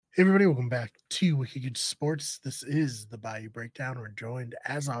Hey everybody, welcome back to Wicked Sports. This is the Bayou Breakdown. We're joined,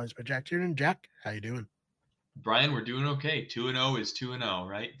 as always, by Jack Tiernan. Jack, how you doing? Brian, we're doing okay. 2-0 is 2-0,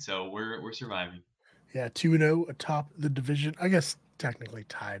 right? So we're surviving. Yeah, 2-0 atop the division. I guess technically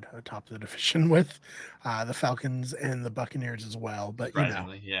tied atop the division with the Falcons and the Buccaneers as well. But,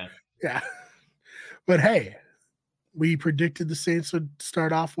 Surprisingly, yeah. yeah. But hey, we predicted the Saints would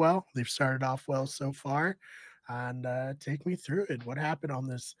start off well. They've started off well so far. And take me through it. What happened on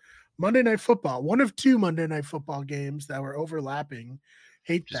this Monday Night Football? One of two Monday Night Football games that were overlapping.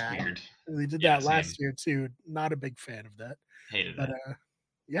 Hate Just that. weird. They did Yeah, that same. last year too. Not a big fan of that. Hated But that.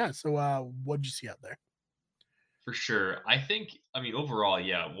 yeah, so what'd you see out there? For sure. Overall,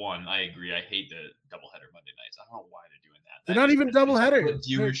 yeah, one, I agree. I hate the doubleheader Monday nights. I don't know why they're doing that. They're That not just even double messes with headers.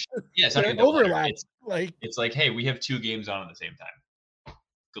 viewers. Yeah, it's not They're even doubleheader. overlap. It's Like, it's like, hey, we have two games on at the same time.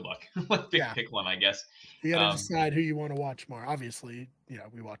 Good luck. Like pick yeah, pick one, I guess. you got to Um, decide who you want to watch more. Obviously,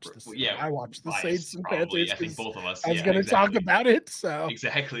 we watched well, this, or yeah, I watched the Saints bias and probably. Panthers I think because both of us. I was Yeah, going to talk exactly. about it. So,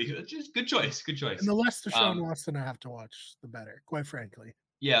 Exactly. Just good choice. Good and choice. the less Deshaun Um, Watson I have to watch, the better. Quite frankly.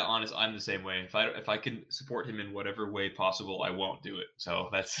 Yeah, honest, I'm the same way. If I can support him in whatever way possible, I won't do it. So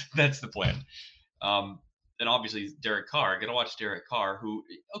that's that's the plan. Um, and obviously Derek Carr. Gonna watch Derek Carr, who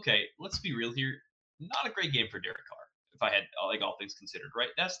okay, let's be real here. Not a great game for Derek Carr. If I had like all things considered, right?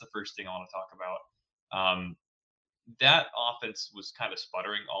 That's the first thing I want to talk about. That offense was kind of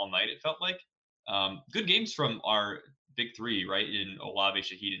sputtering all night. It felt like good games from our big three, right? In Olave,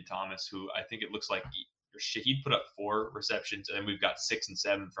 Shaheed, and Thomas, who I think it looks like Shaheed put up 4 receptions, and then we've got 6 and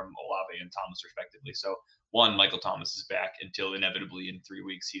 7 from Olave and Thomas, respectively. So one, Michael Thomas is back until inevitably in 3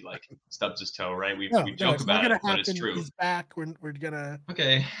 weeks he like stubs his toe, right? We No, joke it's not about it, gonna but it's happen. true. He's back. We're gonna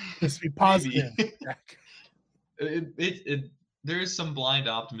Okay, just be positive. maybe. Jack. It there is some blind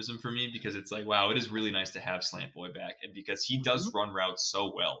optimism for me because it's like, wow, it is really nice to have Slant Boy back, and because he Mhm. does run routes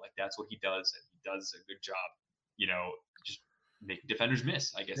so well, like that's what he does, and he does a good job, you know, just making defenders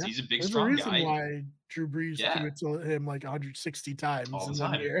miss. I guess Yeah, he's a big, there's a strong reason guy. why Drew Brees threw Yeah, it to him like 160 times all the in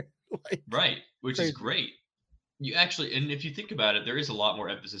one time. year. Like Right, which is crazy. great. You actually, and if you think about it, there is a lot more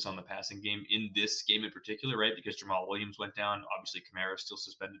emphasis on the passing game in this game in particular, right? Because Jamal Williams went down. Obviously, Kamara is still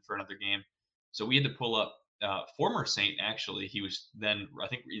suspended for another game. So we had to pull up former Saint, actually. He was then, I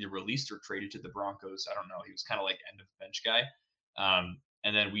think, either released or traded to the Broncos. I don't know. He was kind of like end of bench guy.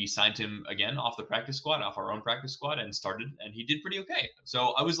 And then we signed him again off the practice squad, off our own practice squad, and started, and he did pretty okay.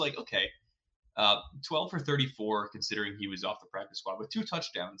 So I was like, okay, 12 for 34, considering he was off the practice squad with 2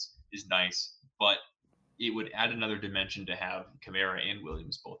 touchdowns, is nice. But it would add another dimension to have Kamara and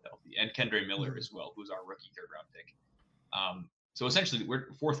Williams both healthy, and Kendre Miller Mhm. as well, who's our rookie third round pick. So essentially,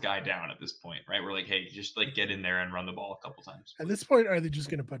 we're fourth guy down at this point, right? We're like, hey, just like get in there and run the ball a couple times, At this please. point, are they just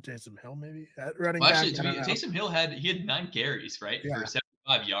going to put Taysom Hill maybe at running Well, back? actually, I don't know. Taysom Hill had 9 carries, right, for Yeah.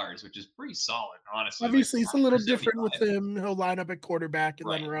 75 yards, which is pretty solid, honestly. Like Obviously, it's a for little different with 75, him. He'll line up at quarterback and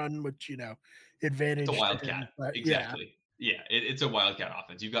then right? run, which, It's a advantage to wildcat, him. But yeah, exactly. Yeah, it's a wildcat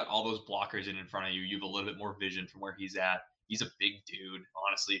offense. You've got all those blockers in front of you. You have a little bit more vision from where he's at. He's a big dude,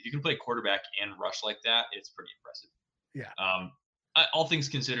 honestly. If you can play quarterback and rush like that, it's pretty impressive. yeah. All things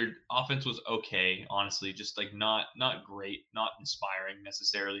considered, offense was okay, honestly, just like not great, not inspiring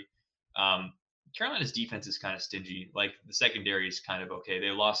necessarily. Um, Carolina's defense is kind of stingy. Like the secondary is kind of okay. They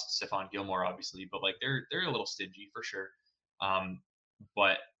lost Stephon Gilmore, obviously, but like they're a little stingy for sure. Um,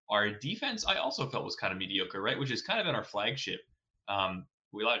 but our defense, I also felt was kind of mediocre, right? Which is kind of in our flagship.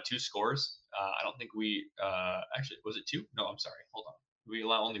 We allowed 2 scores. I don't think we actually was it two? No, I'm sorry. Hold on. We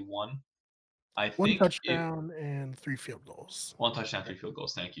allow only one. I One think it touchdown and 3 field goals. 1 touchdown, 3 field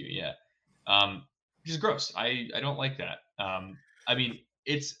goals. Thank you. Yeah, which is gross. I don't like that. I mean,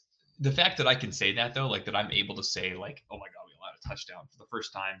 it's the fact that I can say that though, like that I'm able to say like, oh my god, we allowed a touchdown for the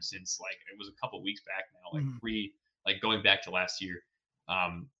first time since like it was a couple weeks back now, like Mhm. like going back to last year.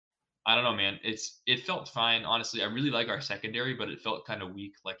 Um, I don't know, man. It felt fine, honestly. I really like our secondary, but it felt kind of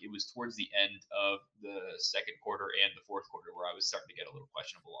weak. Like it was towards the end of the second quarter and the fourth quarter where I was starting to get a little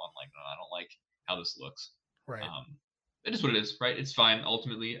questionable on like, no, I don't like how this looks. Right. Um, it is what it is, right? It's fine.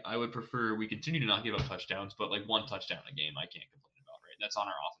 Ultimately, I would prefer we continue to not give up touchdowns, but like 1 touchdown a game, I can't complain about, right? That's on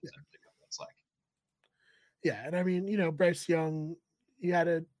our offense Yeah. then to pick up that slack. Yeah. And I mean, Bryce Young, he had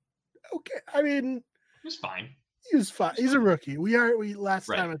a okay. I mean, It was fine. he was It fine. was He's a fine. rookie. We last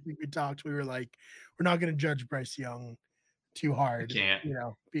Right. time I think we talked, we were like, we're not going to judge Bryce Young too We hard, can't.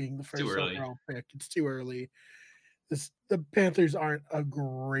 being the It's too first early. overall pick. It's too early. The Panthers aren't a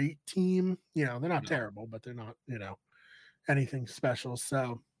great team. They're not No. terrible, but they're not, anything special.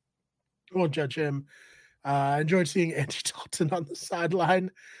 So I won't judge him. I enjoyed seeing Andy Dalton on the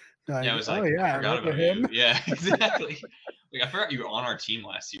sideline. Yeah, I Like, was oh like, I yeah, forgot remember about him? you. Yeah, exactly. Like I forgot you were on our team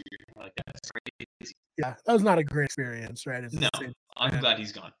last year. Like that's crazy. Yeah, that was not a great experience, right? As No, the same I'm fan. glad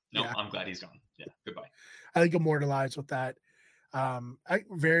he's gone. No, Yeah, I'm glad he's gone. Yeah, goodbye. I think immortalized with that.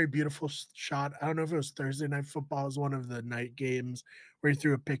 Very beautiful shot. I don't know if it was Thursday Night Football. It was one of the night games where he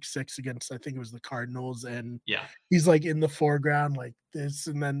threw a pick six against, I think it was the Cardinals, and Yeah, he's like in the foreground like this,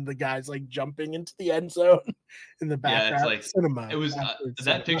 and then the guy's like jumping into the end zone in the yeah. It's background. like Cinema, it was absolute that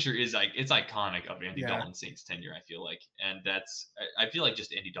cinema. picture is like it's iconic of Andy Yeah. Dalton's Saints tenure. I feel like, and I feel like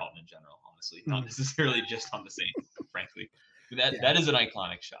just Andy Dalton in general, honestly, not Mhm. necessarily just on the Saints, frankly. But that Yeah. is an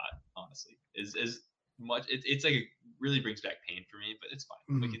iconic shot, honestly. Is much it's like it really brings back pain for me, but it's fine.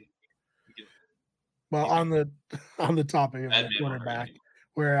 Mhm. We can Well, he's gone. on the on the topic of Bad the man won't hurt you quarterback,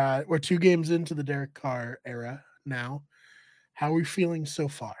 anymore. we're 2 games into the Derek Carr era now. How are we feeling so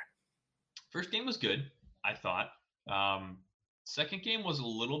far? First game was good, I thought. Second game was a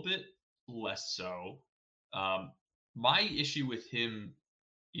little bit less so. Um, my issue with him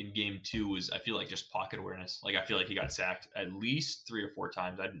in game two was I feel like just pocket awareness. Like I feel like he got sacked at least 3 or 4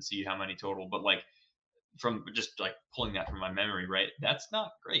 times. I didn't see how many total, but like from just like pulling that from my memory, right? That's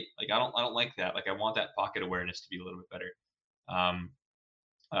not great. Like I don't like that. Like I want that pocket awareness to be a little bit better. Um,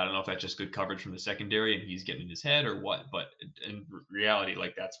 I don't know if that's just good coverage from the secondary and he's getting in his head or what, but in reality,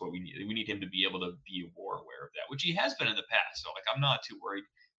 like that's what we need. We need him to be able to be more aware of that, which he has been in the past. So like I'm not too worried.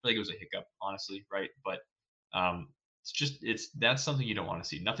 I feel like it was a hiccup, honestly, right? But um, it's that's something you don't want to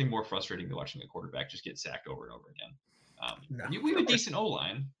see. Nothing more frustrating than watching a quarterback just get sacked over and over again. No, We have of a course. decent O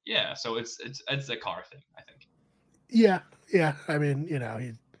line, yeah. So it's a car thing, I think. Yeah, yeah. I mean,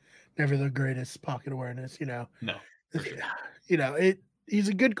 he's never the greatest pocket awareness. No, for sure. He's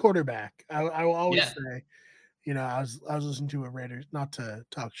a good quarterback. I will always Yeah, say, I was listening to a Raiders, not to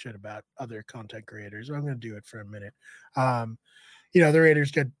talk shit about other content creators, but I'm going to do it for a minute. Um, the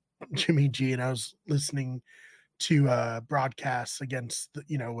Raiders got Jimmy G, and I was listening to broadcasts against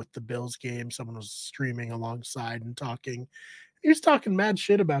with the Bills game. Someone was streaming alongside and talking. He was talking mad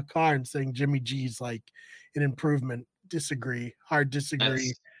shit about Carr and saying Jimmy G's like an improvement. Hard disagree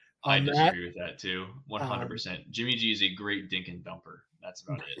that's I on that. disagree with that too, Um, 100%. Jimmy G is a great dink and dumper. That's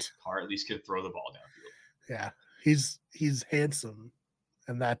about it. Carr at least could throw the ball downfield. yeah, he's handsome,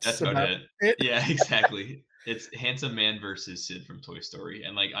 and That's that's about about it. it. Yeah, exactly. It's handsome man versus Sid from Toy Story,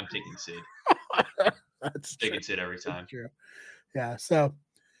 and like I'm taking Sid. That's true. Taking Sid every That's time. true. Yeah. So,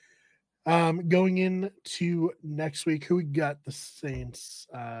 going into next week, who we got the Saints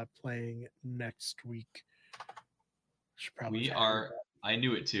playing next week? Should probably We tell you are. I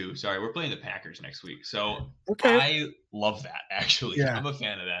knew it too. Sorry, we're playing the Packers next week, so that. Okay. I love that. Actually, Yeah. I'm a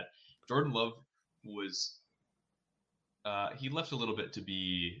fan of that. Jordan Love was he left a little bit to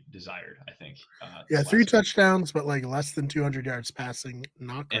be desired, I think, Yeah. this 3 last week, touchdowns, but like less than 200 yards passing.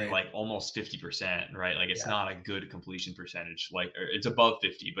 Not and great. like almost 50%, right? Like it's Yeah. not a good completion percentage. Like or it's above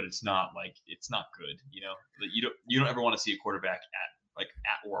 50, but it's not like it's not good. Like, you don't ever want to see a quarterback at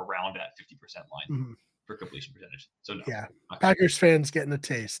or around that 50% line Mhm. for completion percentage. So no, Yeah. not great Packers fans getting a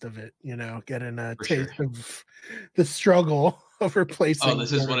taste of it, getting a for sure. taste of the struggle of Oh, replacing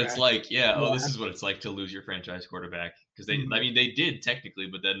this is what it's quarterback. like. Yeah. Oh, this Yeah. is what it's like to lose your franchise quarterback because I Mhm. mean, they did technically,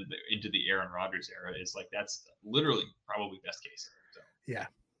 but then into the Aaron Rodgers era is like that's literally probably best case. So Yeah.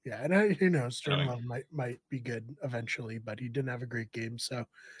 Yeah. And who knows? Jordan annoying. Love might be good eventually, but he didn't have a great game. So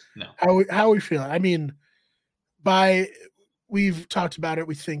No, how we feeling? I mean, by we've talked about it.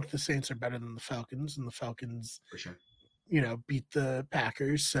 We think the Saints are better than the Falcons, and the Falcons, for sure. beat the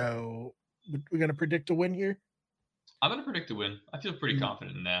Packers. So we're gonna predict a win here. I'm gonna predict a win. I feel pretty Mm,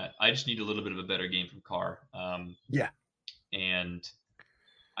 confident in that. I just need a little bit of a better game from Carr. yeah, And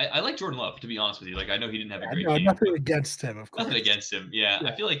I like Jordan Love to be honest with you. Like I know he didn't have a yeah. great No, game, nothing but against him, of nothing course. against him. Yeah, I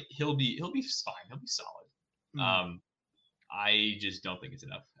Yeah. feel like he'll be fine. He'll be solid. Mm, Um, I just don't think it's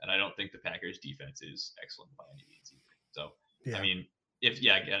enough, and I don't think the Packers' defense is excellent by any means either. So, I yeah. mean, if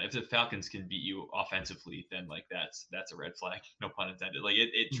the Falcons can beat you offensively, then like that's a red flag, no pun intended. Like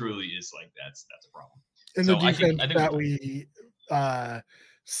it Mm. truly is like that's a problem. And the So defense I think we're that fine. we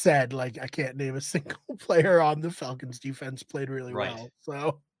said, like, I can't name a single player on the Falcons defense played really Right. well.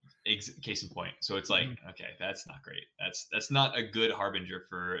 So Case in point. So it's like, mm, okay, that's not great. That's not a good harbinger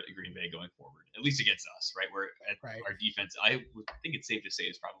for Green Bay going forward, at least against us, right? Where at right. our defense, I would think it's safe to say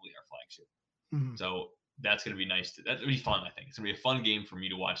is probably our flagship. Mm, So that's going to be nice. That's going to be fun. I think it's going to be a fun game for me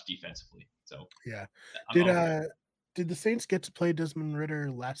to watch defensively. So yeah. I'm Did over it. uh did the Saints get to play Desmond Ritter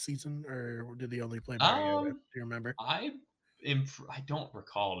last season, or did they only play Mariota? Do Um, you remember? I don't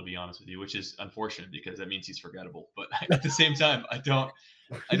recall to be honest with you, which is unfortunate because that means he's forgettable. But at the same time, I don't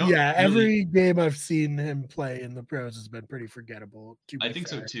Yeah, really. every game I've seen him play in the pros has been pretty forgettable, to I be think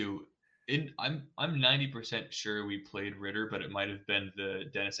so fair. too. I'm 90% sure we played Ritter, but it might have been the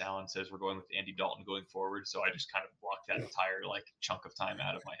Dennis Allen says we're going with Andy Dalton going forward. So I just kind of blocked that entire like chunk of time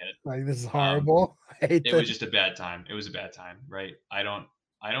out of my head. Like, this is Um, horrible. I hate it this. was just a bad time. It was a bad time, right? I don't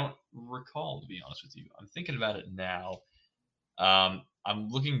recall, to be honest with you. I'm thinking about it now. I'm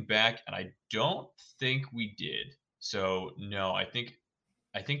looking back and I don't think we did. So no, I think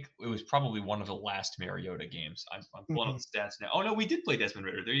it was probably one of the last Mariota games. I'm pulling up Mhm. the stats now. Oh no, we did play Desmond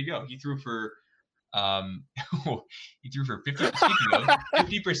Ritter. There you go. He threw for um he threw for 50, speaking of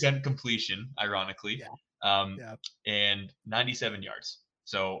 50% completion, ironically. Yeah, Um yeah. and 97 yards.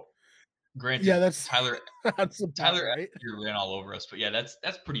 So Yeah, granted, that's Tyler that's about Tyler right. Algier ran all over us, but yeah, that's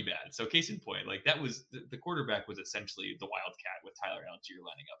pretty bad. So case in point, like that was the quarterback was essentially the Wildcat with Tyler Algier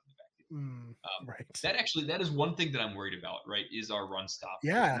lining up in the backfield. Right. That is one thing that I'm worried about, right? Is our run stop. If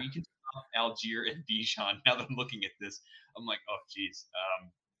Yeah. we can stop Algier and Bijan, now that I'm looking at this, I'm like, oh geez,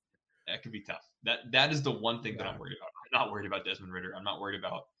 that could be tough. That is the one thing that Yeah. I'm worried about. I'm not worried about Desmond Ritter. I'm not worried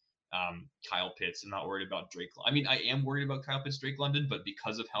about Kyle Pitts. I'm not worried about Drake. I mean, I am worried about Kyle Pitts, Drake London, but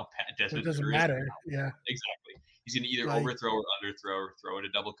because of how bad It Desmond doesn't Ritter is, I'm matter. not worried Yeah. about it. Exactly. He's going to either Like, overthrow or underthrow or throw it a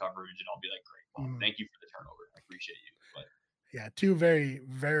double coverage, and I'll be like, great. Well, mm, thank you for the turnover. I appreciate you. But yeah, two very,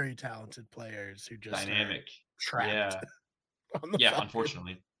 very talented players who just are dynamic. trapped Yeah. on the Yeah, Falcons.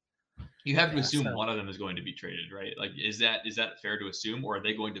 unfortunately. You have to Yeah. assume So, one of them is going to be traded, right? Like, is that fair to assume, or are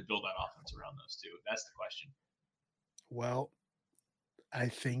they going to build that offense around those two? That's the question. well, I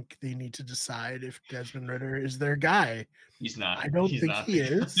think they need to decide if Desmond Ritter is their guy. He's not. I don't He's think not he the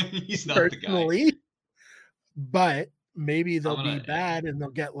is guy. He's not the guy. personally, but maybe I'm they'll be gonna. Yeah. bad and they'll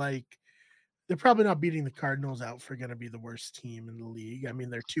get like they're probably not beating the Cardinals out for going to be the worst team in the league. I mean,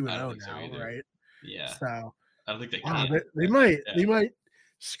 they're 2 and I don't 0 think so now, either. right? Yeah. So, I don't think they wow, can. they But might yeah, they might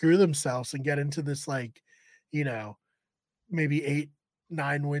screw themselves and get into this like, you know, maybe 8,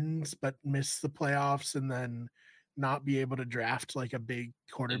 9 wins, but miss the playoffs and then not be able to draft like a big and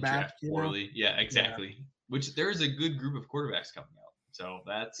quarterback, draft you know? poorly. Yeah, Yeah. exactly. Which there is a good group of quarterbacks coming out. So Oh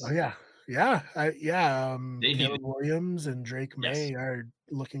that's yeah. Yeah. they need it. Caleb Williams and Drake Yes, May are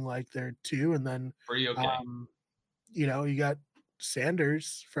looking like they're 2. And then, pretty okay. um, you got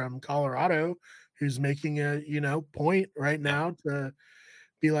Sanders from Colorado who's making a, point right Yeah, now to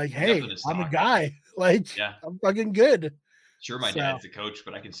be like, he's up hey, in his I'm a stock. guy. Like, Yeah, I'm fucking good. sure. My So, dad's the coach,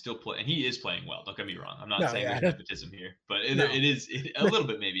 but I can still play, and he is playing well. Don't get me wrong. I'm not no, saying there's yeah. nepotism here, but it, No. it is a little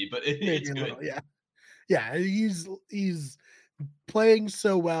bit maybe, but Maybe it's a good. little, yeah. Yeah, he's playing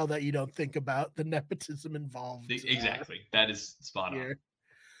so well that you don't think about the nepotism involved Exactly. That is spot on.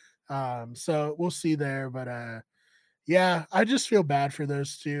 here. So we'll see there, but yeah, I just feel bad for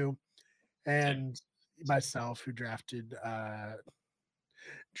those two Same. and Same. myself who drafted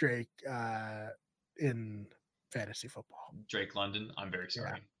Drake in fantasy football. Drake London. I'm very Yeah,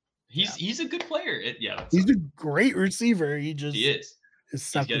 sorry. yeah. He's a good player. Yeah, that He's a sucks. great receiver. He He just is. is He's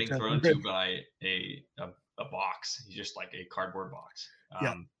stuck with getting Desmond thrown Ritter. to by a box. He's just like a cardboard box.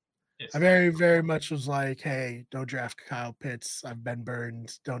 Yeah. I It's not very, good for very him. much was like, "Hey, don't draft Kyle Pitts. I've been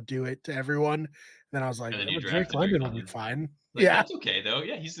burned. Don't do it," to everyone. Then I was like, And then "Yeah, you but Drake drafted Drake London will be London. fine." Like Yeah, that's okay though.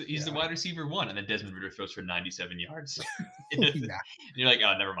 Yeah, he's the yeah, wide receiver one, and then Desmond Ritter throws for 97 yards. yeah, You're like,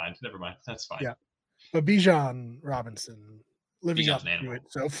 oh, never mind. That's fine. yeah. But Bijan Robinson living up Bijan's an to animal. it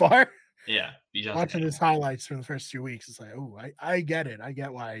so far. Yeah, Bijan's an Watching his animal. highlights from the first 2 weeks, it's like, oh, I get it. I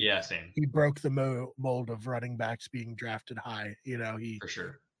get why Yeah, same he broke the mold of running backs being drafted high. for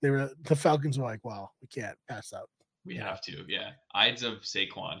sure. The Falcons were like, well, we can't pass up. We have to. Yeah, Ides of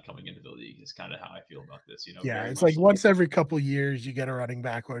Saquon coming into the league is kind of how I feel about this. Yeah, Very it's like much like once every couple years you get a running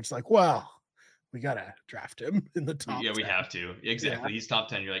back where it's like, well, we gotta draft him in the top we 10. have to Yeah, exactly. He's top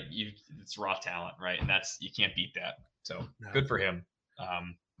 10. You're like it's raw talent, right? And that's you can't beat that. So no. good for him.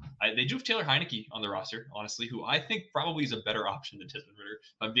 They do have Taylor Heineke on the roster, honestly, who I think probably is a better option than Desmond Ritter.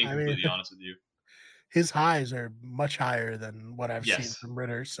 If I'm being I mean, completely honest with you. his highs are much higher than what I've seen Yes, from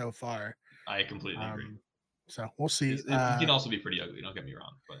Ritter so far. I completely agree. Um, so we'll see. He can also be pretty ugly. Don't get me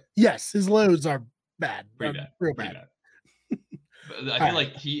wrong, but Yes, his lows are bad, pretty bad, real pretty bad. bad. But I All feel right.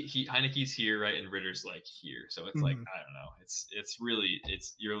 like he Heineke's here, right, and Ritter's like here, so it's like Mhm. I don't know. It's really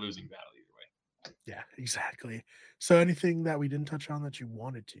you're a losing battle either way. Yeah, exactly. So anything that we didn't touch on that you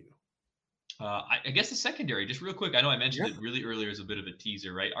wanted to? I guess the secondary, just real quick. I know I mentioned Yeah. it really earlier as a bit of a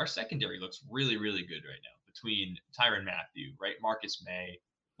teaser, right? Our secondary looks really, really good right now between Tyron Matthew, right, Marcus May,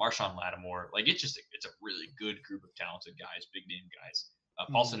 Marshawn Lattimore. Like it's a really good group of talented guys, big name guys.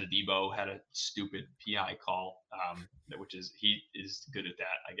 Paulson Mhm. Adebo had a stupid PI call, which is he is good at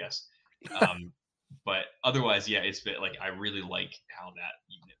that, I guess. Um, But otherwise, yeah, it's been like I really like how that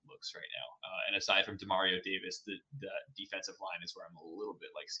unit looks right now. And aside from Demario Davis, the defensive line is where I'm a little bit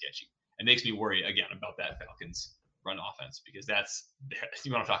like sketchy. It makes me worry again about that Falcons run offense because that's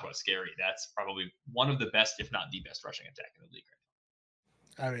you want to talk about scary. That's probably one of the best, if not the best, rushing attack in the league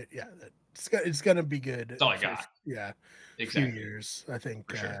right I mean, yeah, it's gonna be now. good That's all I for got. few Exactly, years, I think.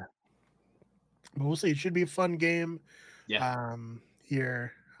 for sure. But we'll see. It should be a fun game Yeah,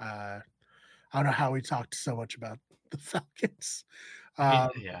 here. I don't know how we talked so much about the Falcons. yeah, I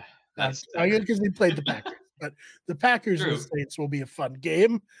that guess hurt. because we played the Packers, but the Packers and the True. Saints will be a fun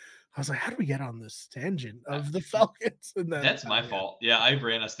game. I was like, how do we get on this tangent Uh, of the Falcons? And then, That's my fault. Yeah, I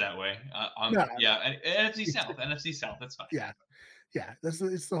ran us that way. no, Yeah, NFC South, NFC South. That's fine. yeah, yeah. It's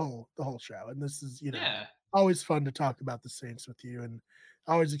the whole show, and this is Yeah, always fun to talk about the Saints with you, and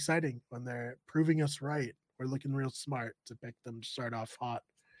always exciting when they're proving us right. We're looking real smart to pick them to start off hot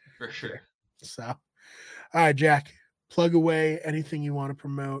for sure. here. So, all right, Jack, plug away anything you want to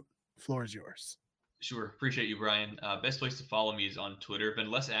promote. Floor is yours. Sure. Appreciate you, Brian. Best place to follow me is on Twitter.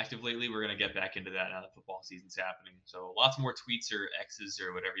 Been less active lately. We're going to get back into that now that football season's happening. So lots more tweets or X's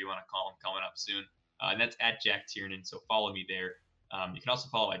or whatever you want to call them coming up soon. And that's at Jack Tiernan. So follow me there. You can also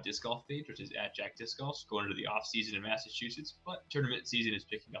follow my disc golf page, which is at Jack Disc Golf. Going into the off season in Massachusetts, but tournament season is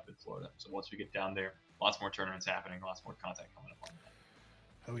picking up in Florida. So once we get down there, lots more tournaments happening, lots more content coming up on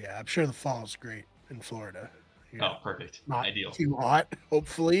that. Oh yeah, I'm sure the fall is great in Florida. Oh, perfect. Not Ideal. too hot,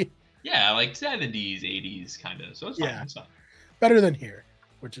 hopefully. Yeah, like 70s, 80s, kind of. So it's fine. Yeah, It's fine. better than here,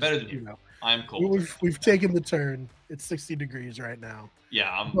 which is Better than you. I'm cold. We've taken the turn. It's 60 degrees right now.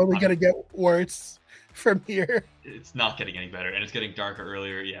 Yeah, It's only gonna get worse from here. It's not getting any better, and it's getting darker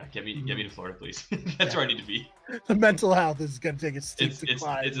earlier. Yeah, get me to Florida, please. That's where I need to be. The mental health is gonna take a steep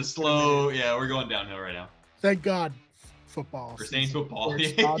decline. It's a slow. Yeah, we're going downhill right now. Thank God, football. For Saints football.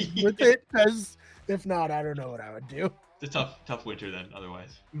 With it, because if not, I don't know what I would do. It's a tough winter then.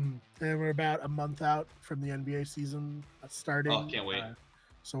 Otherwise. And we're about a month out from the NBA season starting. Oh, can't wait.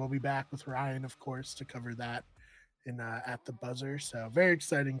 So we'll be back with Ryan, of course, to cover that in at the buzzer. So very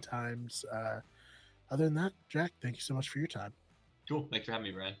exciting times. Other than that, Jack, thank you so much for your time. Cool. Thanks for having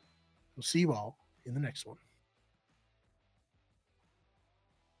me, Brian. We'll see you all in the next one.